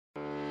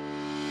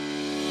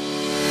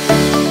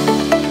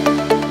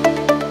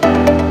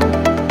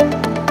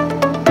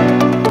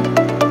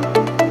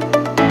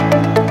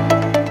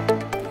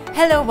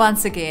Hello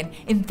once again.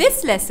 In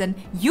this lesson,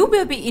 you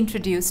will be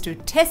introduced to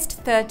Test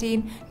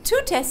 13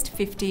 to Test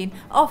 15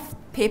 of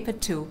Paper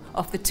 2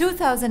 of the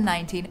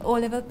 2019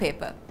 O-Level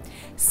paper.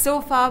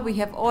 So far, we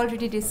have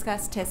already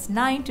discussed Test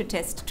 9 to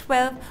Test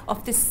 12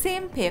 of the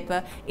same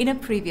paper in a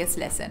previous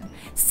lesson.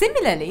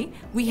 Similarly,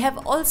 we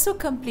have also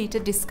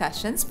completed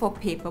discussions for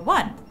Paper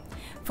 1.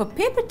 For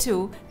Paper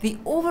 2, the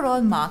overall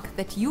mark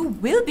that you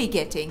will be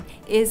getting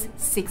is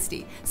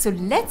 60. So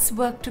let's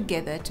work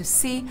together to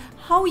see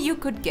how you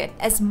could get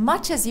as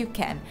much as you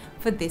can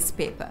for this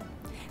paper.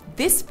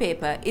 This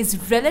paper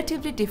is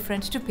relatively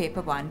different to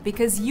Paper 1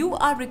 because you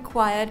are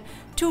required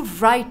to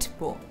write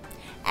more.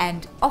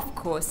 And of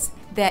course,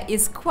 there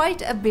is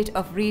quite a bit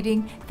of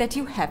reading that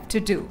you have to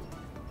do.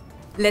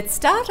 Let's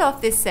start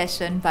off this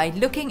session by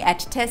looking at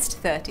Test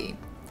 30.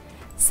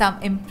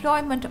 Some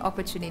employment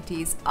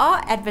opportunities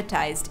are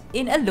advertised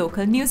in a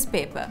local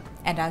newspaper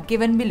and are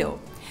given below.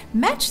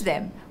 Match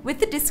them with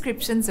the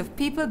descriptions of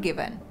people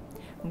given.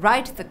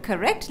 Write the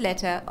correct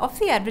letter of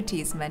the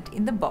advertisement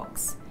in the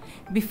box.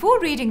 Before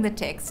reading the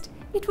text,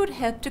 it would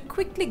help to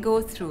quickly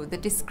go through the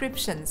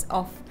descriptions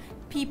of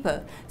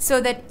people so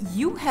that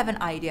you have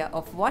an idea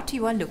of what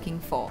you are looking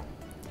for.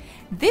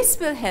 This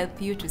will help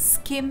you to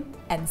skim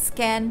and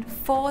scan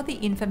for the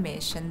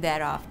information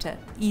thereafter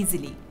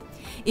easily.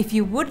 If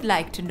you would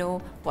like to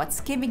know what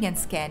skimming and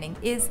scanning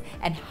is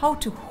and how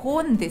to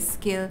hone this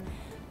skill,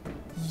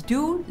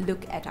 do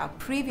look at our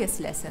previous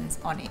lessons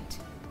on it.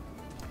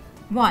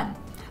 1.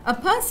 A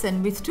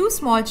person with 2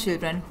 small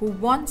children who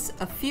wants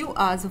a few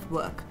hours of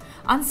work,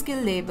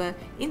 unskilled labor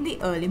in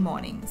the early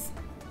mornings.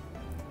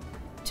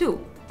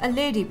 2. A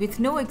lady with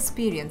no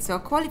experience or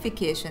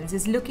qualifications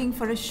is looking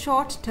for a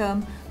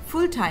short-term,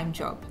 full-time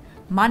job,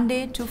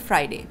 Monday to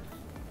Friday.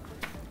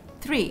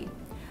 3.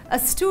 A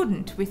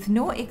student with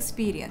no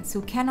experience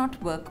who cannot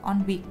work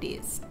on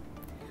weekdays.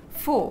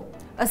 4.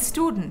 A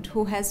student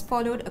who has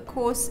followed a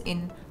course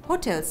in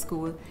hotel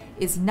school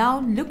is now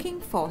looking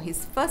for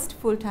his first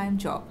full-time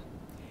job.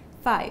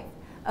 5.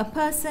 A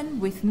person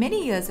with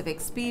many years of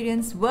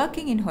experience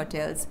working in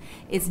hotels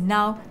is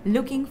now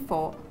looking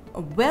for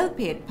a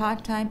well-paid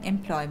part-time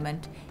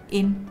employment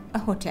in a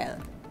hotel.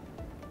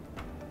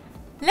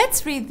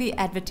 Let's read the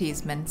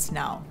advertisements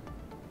now.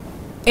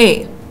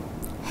 A.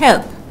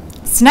 Help.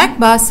 Snack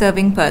bar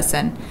serving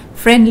person,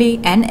 friendly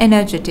and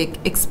energetic,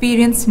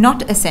 experience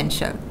not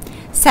essential.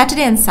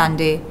 Saturday and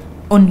Sunday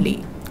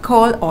only.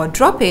 Call or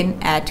drop in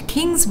at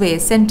Kingsway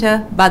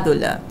Centre,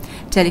 Badulla.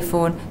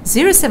 Telephone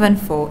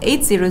 074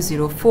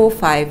 800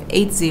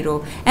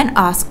 4580 and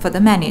ask for the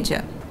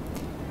manager.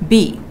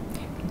 B.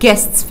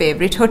 Guest's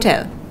favorite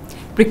hotel.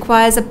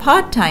 Requires a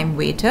part-time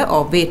waiter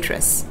or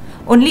waitress.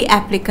 Only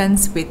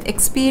applicants with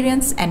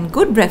experience and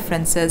good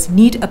references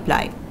need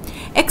apply.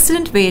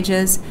 Excellent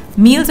wages,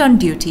 meals on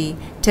duty,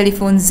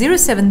 telephone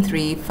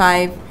 073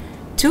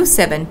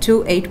 527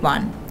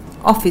 281.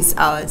 Office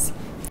hours.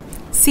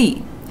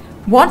 C.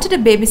 Wanted a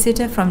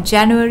babysitter from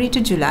January to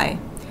July.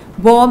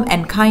 Warm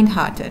and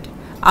kind-hearted.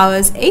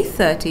 Hours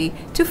 8:30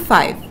 to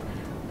 5.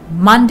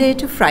 Monday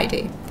to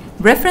Friday.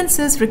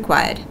 References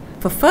required.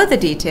 For further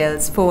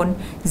details, phone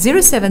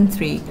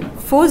 073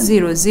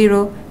 400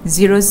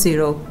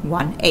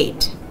 0018.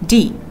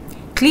 D.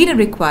 Cleaner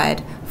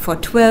required for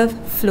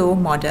 12-floor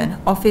modern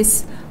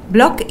office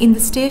block in the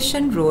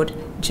Station Road,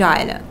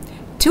 Jaila.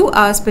 2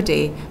 hours per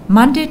day,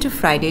 Monday to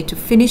Friday to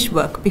finish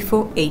work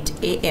before 8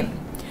 a.m.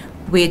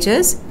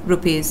 Wages,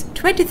 Rs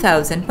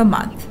 20,000 per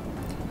month.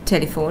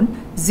 Telephone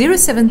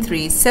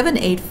 073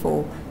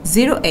 784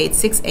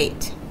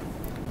 0868.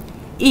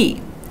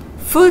 E.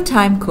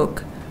 Full-time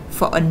cook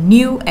for a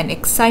new and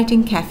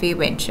exciting cafe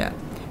venture.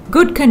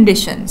 Good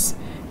conditions.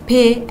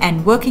 Pay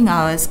and working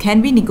hours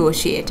can be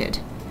negotiated.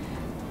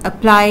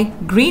 Apply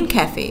Green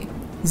Cafe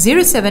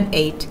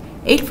 078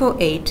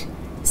 848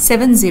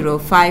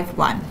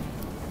 7051.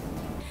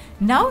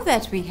 Now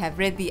that we have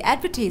read the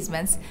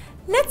advertisements,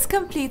 let's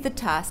complete the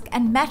task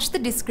and match the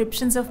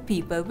descriptions of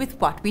people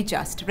with what we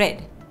just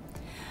read.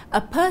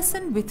 A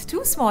person with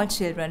 2 small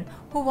children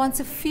who wants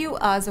a few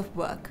hours of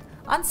work,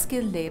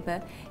 unskilled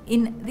labor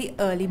in the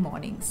early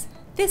mornings.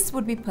 This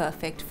would be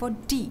perfect for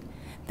D,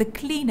 the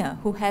cleaner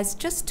who has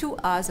just 2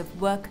 hours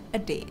of work a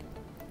day.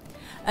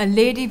 A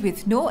lady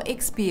with no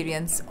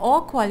experience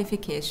or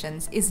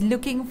qualifications is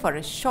looking for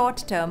a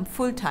short-term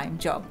full-time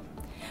job,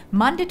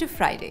 Monday to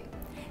Friday.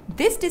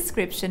 This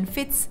description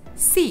fits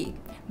C,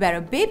 where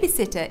a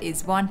babysitter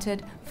is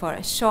wanted for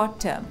a short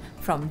term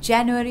from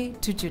January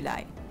to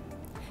July.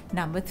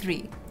 Number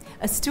 3.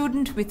 A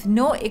student with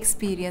no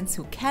experience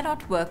who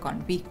cannot work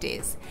on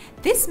weekdays.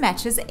 This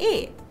matches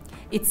A.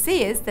 It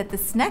says that the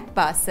snack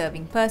bar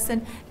serving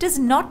person does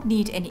not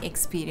need any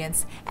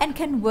experience and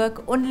can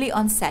work only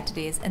on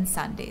Saturdays and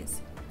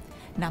Sundays.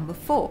 Number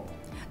 4.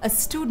 A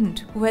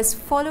student who has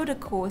followed a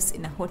course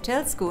in a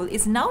hotel school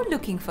is now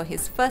looking for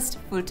his first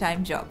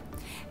full-time job.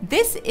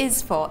 This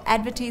is for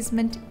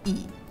advertisement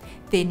E.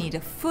 They need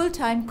a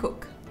full-time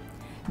cook.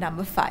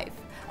 Number 5.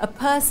 a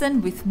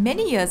person with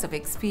many years of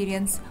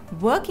experience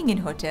working in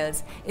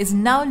hotels is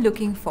now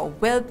looking for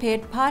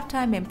well-paid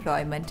part-time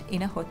employment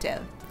in a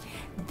hotel.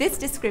 This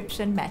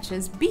description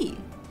matches B.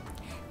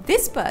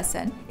 This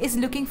person is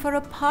looking for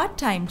a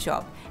part-time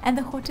job and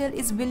the hotel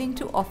is willing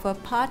to offer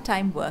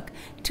part-time work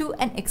to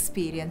an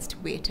experienced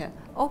waiter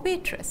or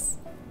waitress.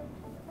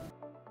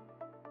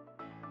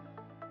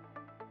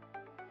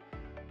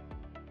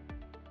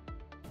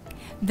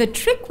 The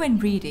trick when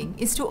reading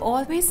is to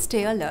always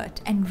stay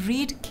alert and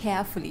read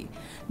carefully.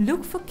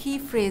 Look for key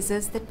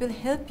phrases that will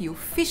help you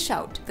fish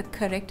out the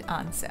correct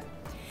answer.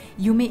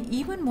 You may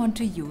even want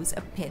to use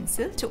a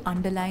pencil to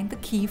underline the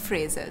key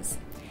phrases.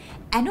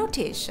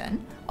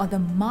 Annotation or the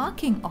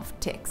marking of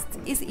text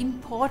is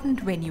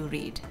important when you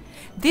read.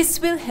 This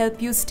will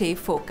help you stay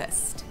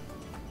focused.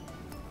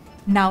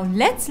 Now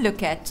let's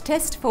look at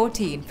test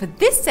 14. For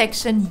this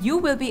section, you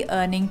will be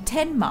earning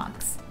 10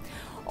 marks.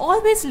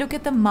 Always look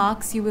at the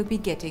marks you will be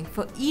getting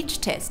for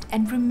each test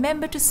and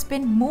remember to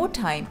spend more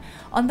time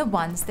on the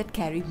ones that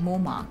carry more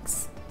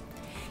marks.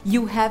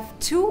 You have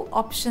 2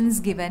 options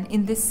given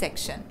in this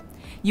section.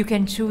 You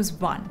can choose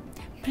one.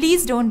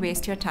 Please don't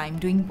waste your time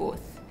doing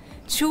both.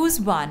 Choose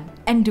one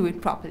and do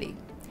it properly.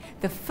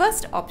 The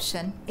first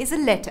option is a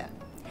letter.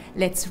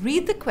 Let's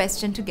read the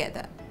question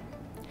together.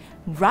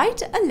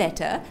 Write a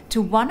letter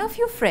to one of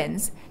your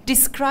friends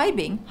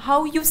describing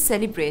how you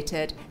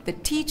celebrated the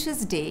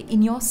Teacher's Day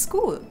in your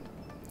school.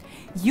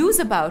 Use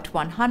about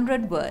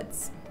 100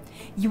 words.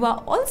 You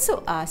are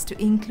also asked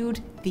to include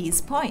these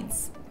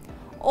points.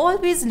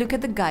 Always look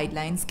at the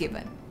guidelines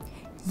given.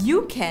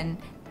 You can,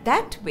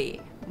 that way,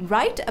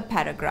 write a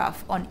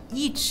paragraph on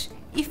each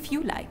if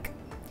you like.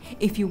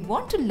 If you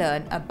want to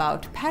learn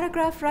about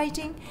paragraph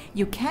writing,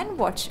 you can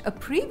watch a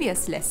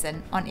previous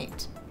lesson on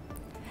it.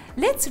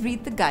 Let's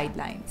read the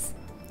guidelines.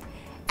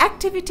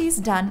 Activities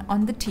done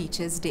on the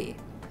Teacher's Day.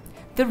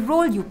 The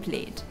role you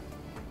played.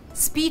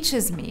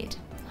 Speeches made.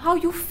 How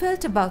you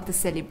felt about the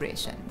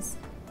celebrations.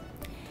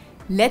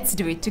 Let's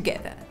do it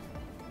together.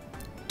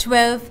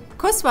 12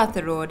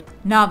 Koswatha Road,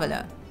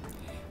 Navala.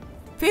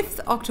 5th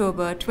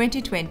October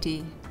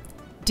 2020.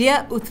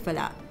 Dear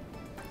Utpala,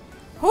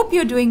 hope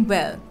you're doing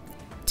well.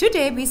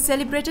 Today we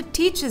celebrated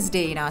Teacher's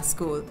Day in our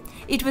school.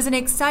 It was an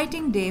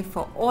exciting day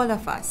for all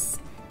of us.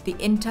 The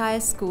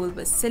entire school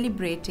was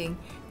celebrating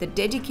the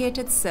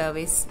dedicated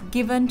service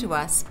given to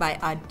us by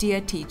our dear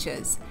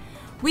teachers.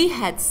 We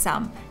had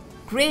some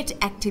great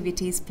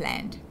activities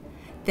planned.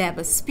 There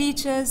were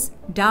speeches,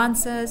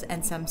 dances,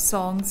 and some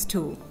songs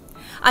too.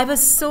 I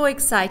was so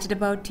excited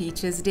about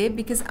Teacher's Day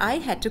because I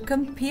had to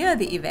compare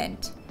the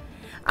event.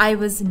 I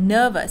was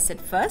nervous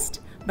at first,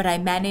 but I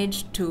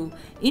managed to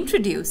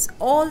introduce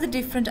all the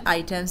different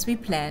items we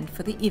planned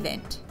for the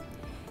event.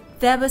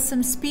 There were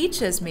some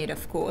speeches made,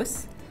 of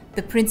course.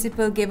 The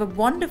principal gave a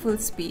wonderful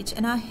speech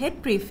and our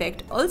head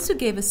prefect also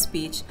gave a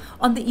speech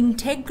on the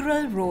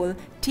integral role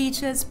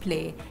teachers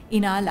play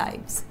in our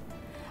lives.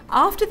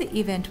 After the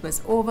event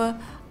was over,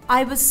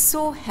 I was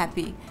so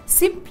happy,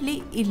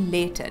 simply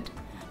elated.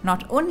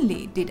 Not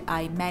only did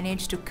I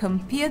manage to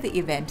compare the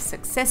event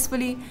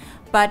successfully,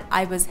 but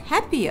I was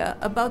happier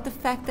about the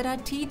fact that our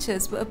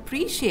teachers were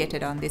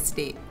appreciated on this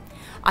day.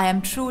 I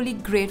am truly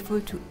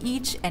grateful to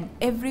each and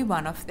every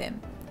one of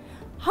them.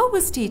 How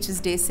was Teacher's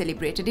Day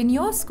celebrated in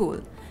your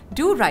school?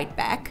 Do write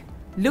back.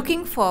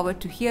 Looking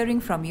forward to hearing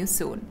from you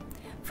soon.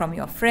 From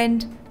your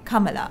friend,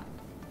 Kamala.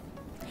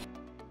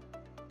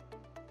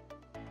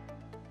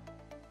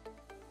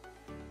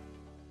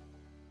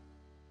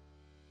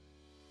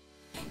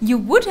 You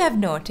would have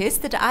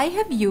noticed that I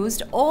have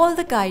used all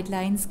the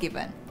guidelines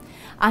given.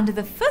 Under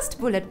the first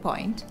bullet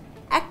point,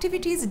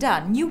 activities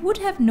done, you would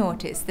have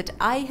noticed that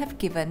I have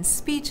given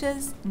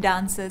speeches,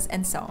 dances,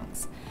 and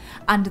songs.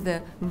 Under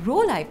the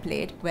role I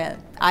played, well,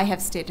 I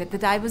have stated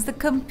that I was the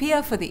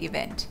compere for the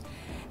event.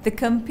 The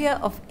compere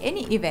of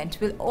any event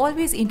will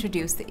always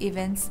introduce the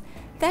events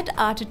that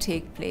are to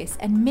take place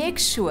and make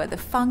sure the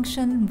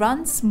function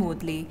runs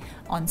smoothly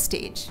on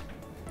stage.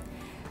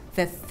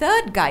 The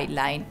third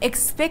guideline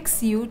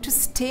expects you to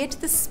state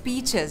the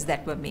speeches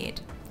that were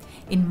made.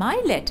 In my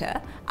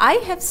letter, I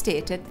have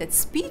stated that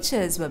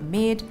speeches were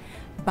made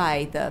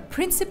by the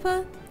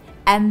principal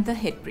and the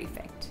head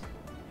prefect.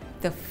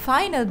 The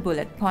final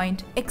bullet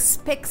point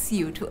expects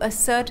you to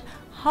assert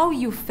how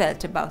you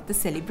felt about the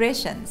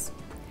celebrations.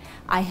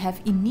 I have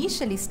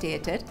initially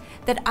stated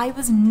that I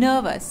was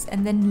nervous,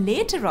 and then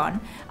later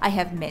on I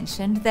have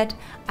mentioned that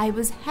I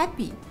was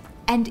happy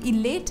and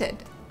elated.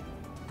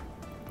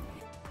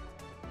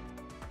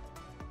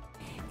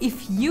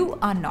 If you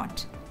are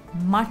not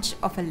much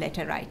of a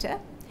letter writer,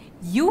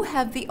 you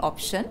have the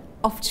option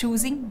of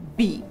choosing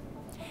B.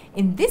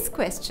 In this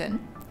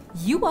question,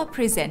 you are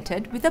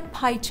presented with a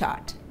pie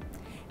chart.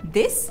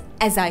 This,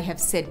 as I have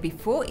said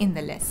before in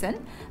the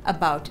lesson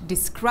about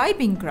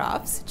describing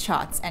graphs,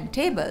 charts and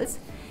tables,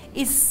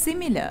 is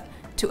similar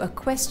to a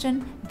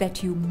question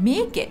that you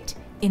may get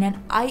in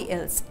an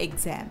IELTS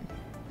exam.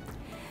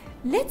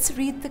 Let's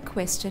read the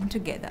question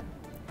together.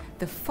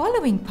 The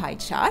following pie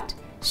chart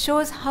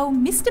shows how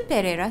Mr.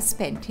 Perera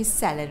spent his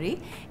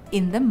salary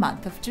in the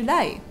month of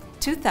July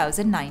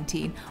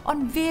 2019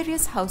 on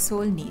various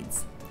household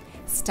needs.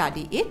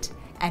 Study it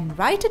and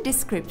write a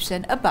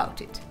description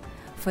about it.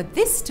 For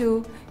this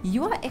too,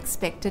 you are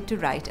expected to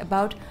write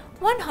about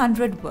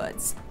 100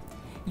 words.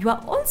 You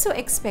are also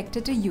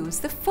expected to use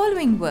the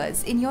following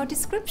words in your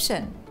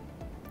description: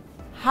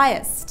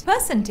 highest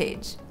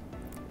percentage,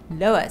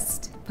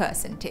 lowest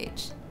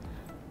percentage,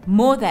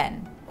 more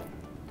than,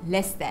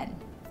 less than,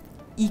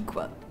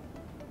 equal.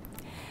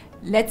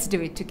 Let's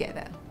do it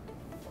together.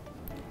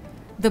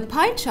 The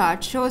pie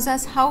chart shows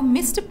us how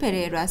Mr.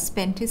 Perera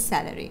spent his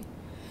salary.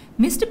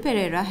 Mr.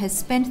 Perera has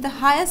spent the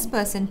highest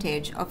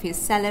percentage of his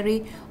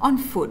salary on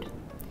food.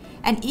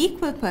 An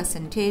equal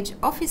percentage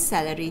of his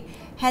salary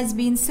has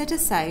been set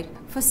aside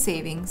for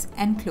savings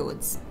and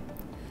clothes.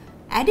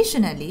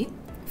 Additionally,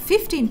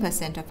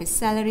 15% of his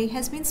salary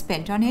has been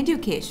spent on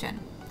education.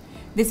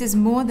 This is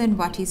more than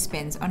what he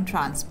spends on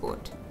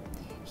transport.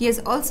 He has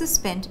also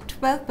spent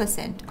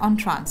 12% on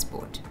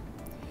transport.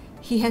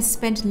 He has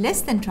spent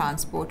less than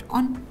transport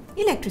on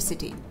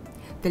electricity.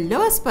 The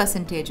lowest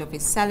percentage of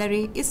his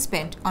salary is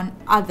spent on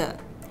other,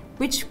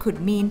 which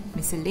could mean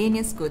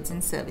miscellaneous goods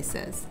and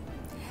services.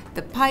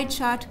 The pie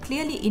chart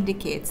clearly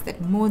indicates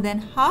that more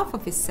than half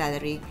of his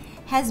salary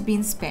has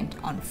been spent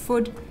on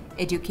food,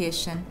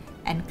 education,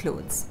 and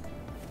clothes.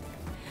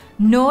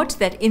 Note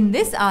that in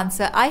this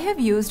answer, I have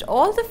used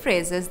all the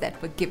phrases that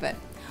were given.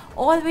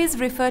 Always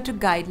refer to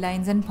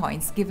guidelines and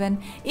points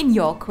given in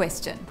your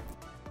question.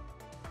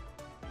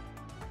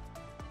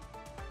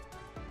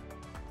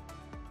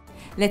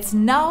 Let's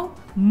now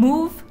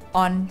move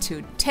on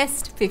to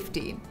test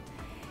 15.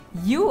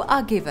 You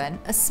are given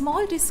a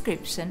small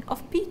description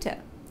of Peter.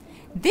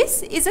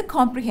 This is a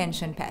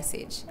comprehension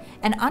passage,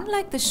 and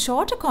unlike the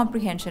shorter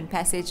comprehension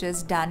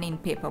passages done in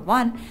paper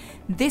 1,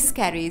 this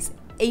carries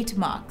 8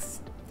 marks.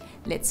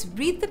 Let's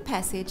read the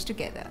passage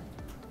together.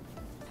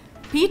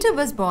 Peter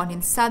was born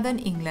in southern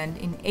England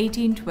in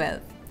 1812,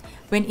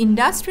 when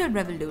Industrial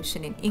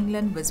Revolution in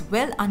England was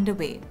well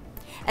underway.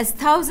 As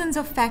thousands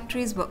of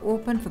factories were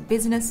opened for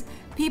business,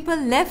 people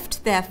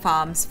left their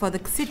farms for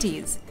the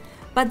cities.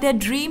 But their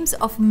dreams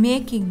of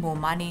making more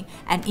money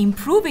and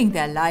improving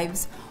their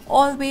lives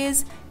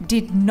always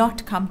did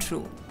not come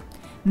true.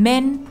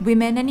 Men,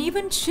 women, and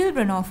even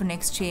children often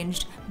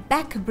exchanged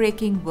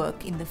back-breaking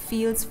work in the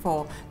fields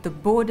for the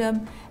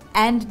boredom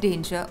and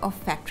danger of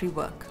factory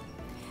work.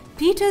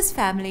 Peter's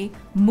family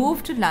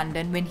moved to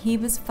London when he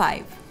was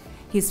 5.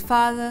 His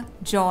father,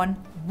 John,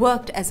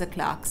 worked as a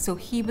clerk, so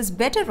he was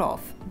better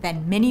off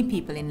than many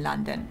people in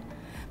London.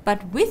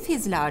 But with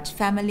his large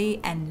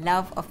family and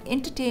love of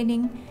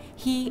entertaining,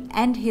 he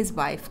and his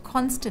wife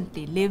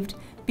constantly lived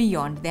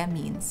beyond their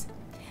means.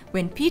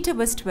 When Peter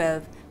was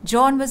 12,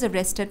 John was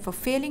arrested for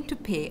failing to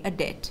pay a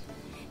debt.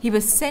 He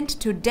was sent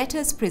to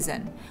debtor's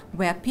prison,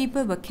 where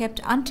people were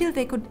kept until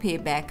they could pay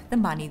back the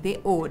money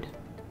they owed.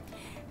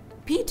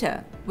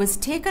 Peter was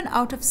taken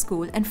out of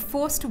school and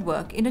forced to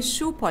work in a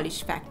shoe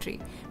polish factory,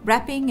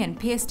 wrapping and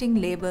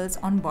pasting labels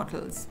on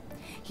bottles.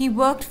 He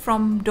worked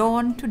from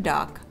dawn to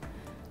dark,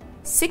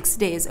 6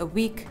 days a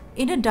week,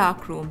 in a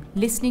dark room,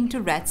 listening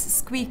to rats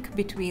squeak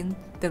between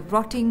the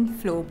rotting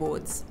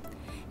floorboards.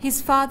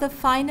 His father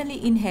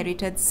finally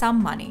inherited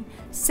some money,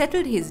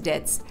 settled his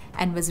debts,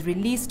 and was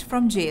released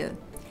from jail.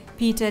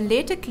 Peter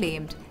later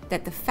claimed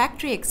that the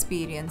factory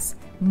experience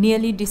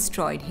nearly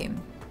destroyed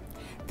him.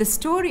 The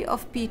story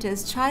of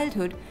Peter's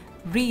childhood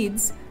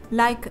reads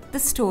like the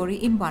story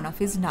in one of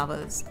his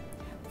novels.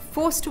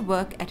 Forced to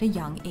work at a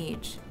young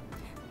age,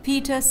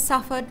 Peter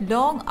suffered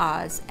long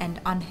hours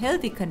and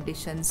unhealthy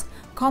conditions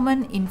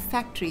common in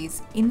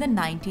factories in the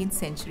 19th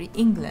century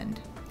England.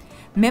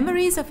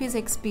 Memories of his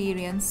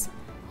experience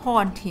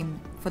haunt him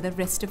for the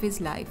rest of his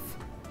life.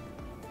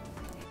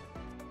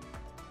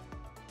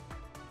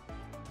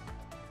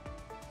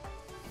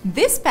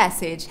 This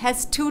passage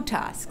has 2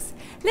 tasks.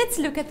 Let's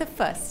look at the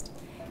first.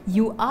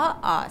 You are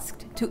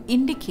asked to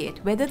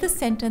indicate whether the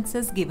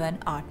sentences given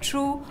are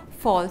true,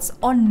 false,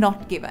 or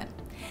not given.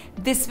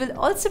 This will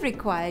also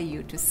require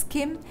you to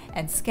skim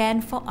and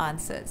scan for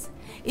answers.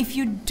 If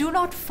you do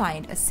not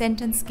find a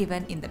sentence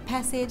given in the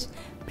passage,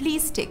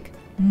 please tick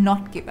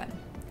not given.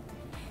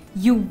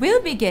 You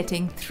will be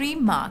getting 3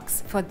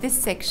 marks for this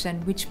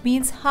section, which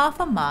means half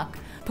a mark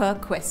per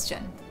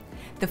question.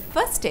 The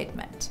first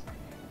statement: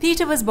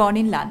 Peter was born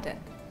in London.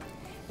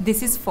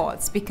 This is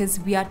false because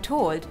we are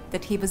told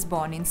that he was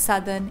born in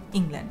southern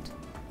England.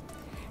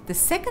 The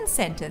second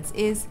sentence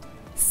is: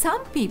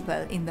 some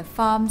people in the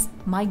farms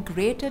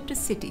migrated to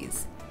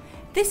cities.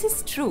 This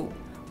is true.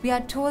 We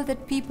are told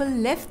that people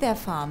left their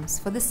farms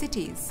for the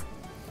cities.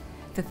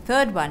 The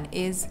third one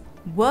is: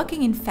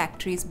 working in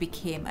factories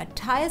became a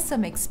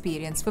tiresome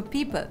experience for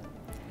people.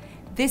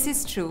 This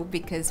is true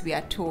because we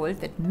are told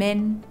that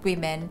men,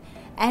 women,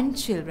 and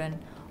children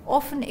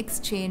often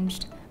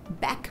exchanged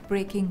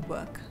back-breaking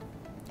work,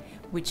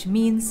 which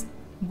means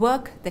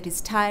work that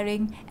is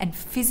tiring and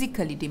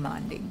physically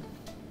demanding.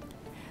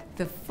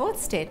 The fourth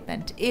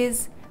statement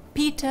is: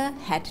 Peter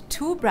had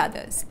 2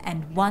 brothers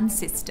and 1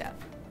 sister.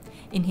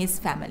 in his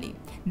family.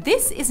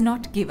 This is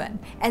not given,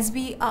 as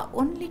we are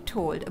only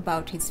told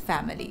about his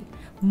family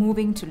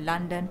moving to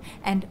London,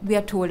 and we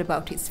are told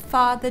about his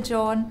father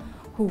John,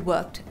 who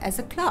worked as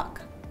a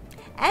clerk.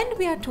 And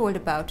we are told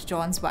about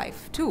John's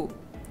wife too.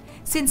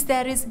 Since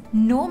there is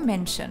no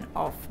mention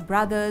of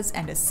brothers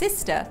and a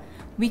sister,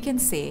 we can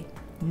say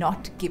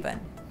not given.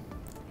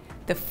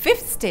 The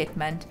fifth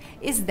statement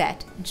is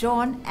that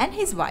John and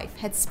his wife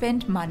had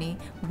spent money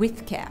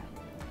with care.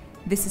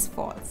 This is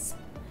false.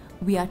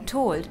 We are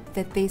told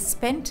that they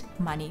spent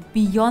money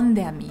beyond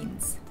their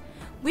means,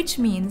 which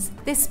means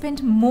they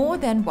spent more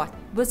than what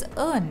was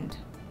earned.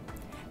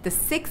 The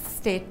sixth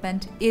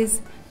statement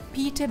is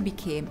Peter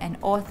became an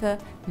author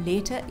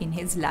later in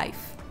his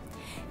life.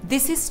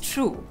 This is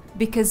true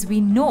because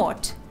we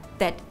note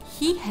that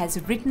he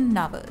has written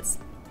novels.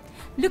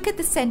 Look at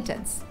the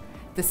sentence.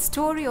 The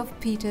story of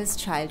Peter's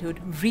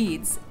childhood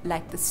reads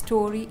like the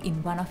story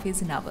in one of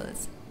his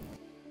novels.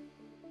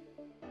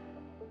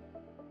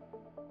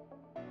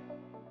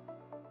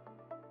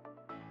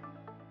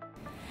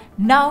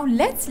 Now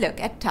let's look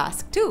at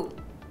task 2.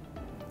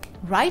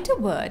 Write a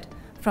word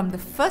from the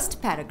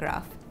first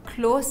paragraph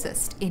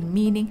closest in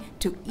meaning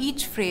to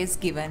each phrase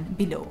given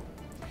below.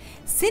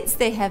 Since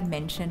they have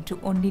mentioned to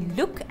only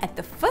look at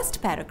the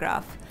first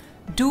paragraph,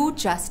 do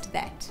just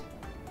that.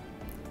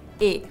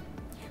 A.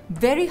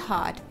 Very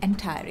hard and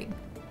tiring.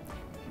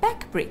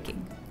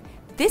 Backbreaking.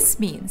 This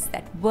means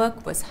that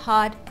work was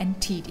hard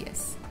and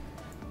tedious.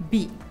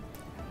 B.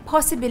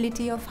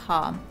 Possibility of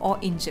harm or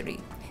injury.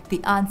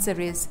 The answer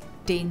is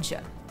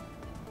danger.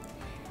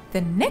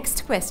 The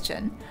next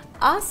question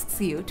asks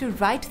you to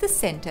write the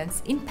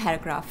sentence in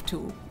paragraph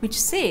 2, which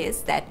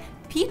says that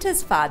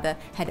Peter's father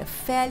had a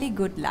fairly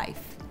good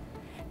life.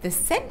 The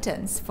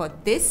sentence for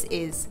this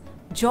is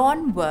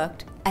John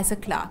worked as a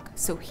clerk,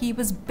 so he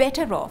was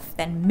better off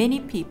than many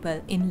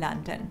people in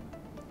London.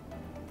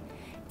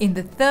 In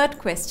the third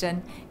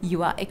question,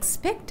 you are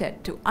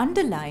expected to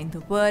underline the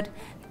word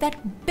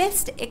that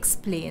best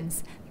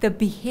explains the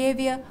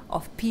behavior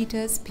of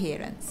Peter's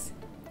parents.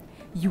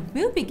 You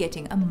will be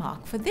getting a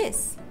mark for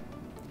this.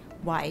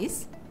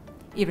 Wise,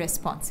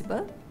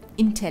 irresponsible,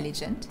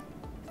 intelligent,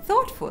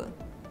 thoughtful.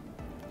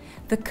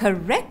 The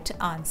correct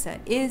answer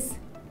is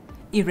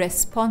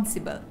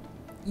irresponsible.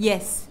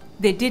 Yes,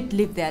 they did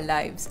live their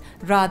lives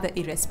rather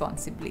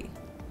irresponsibly.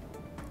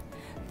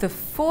 The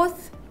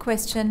fourth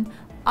question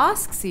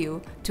asks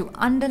you to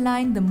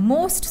underline the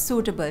most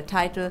suitable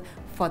title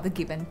for the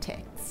given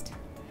text.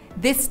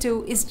 This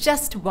too is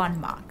just 1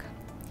 mark.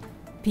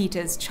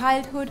 Peter's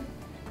childhood,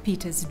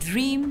 Peter's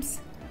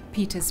dreams,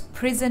 Peter's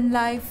prison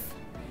life,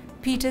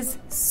 Peter's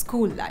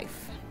school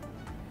life.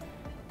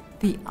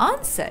 The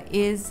answer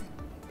is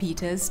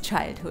Peter's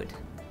childhood.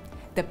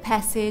 The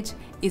passage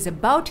is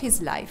about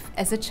his life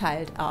as a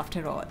child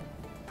after all.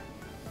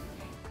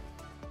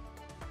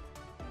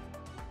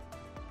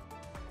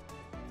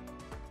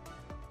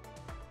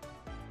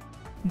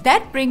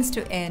 That brings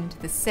to end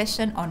the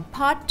session on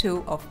part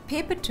 2 of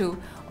paper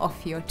 2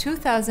 of your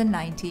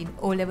 2019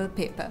 O-level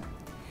paper.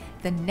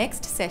 The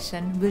next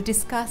session will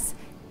discuss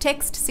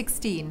text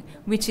 16,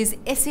 which is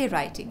essay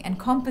writing and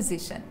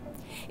composition.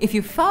 If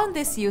you found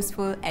this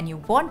useful and you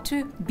want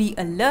to be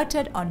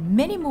alerted on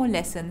many more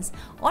lessons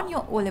on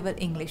your O-level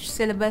English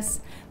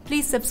syllabus,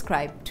 please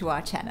subscribe to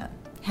our channel.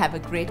 Have a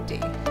great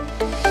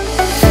day.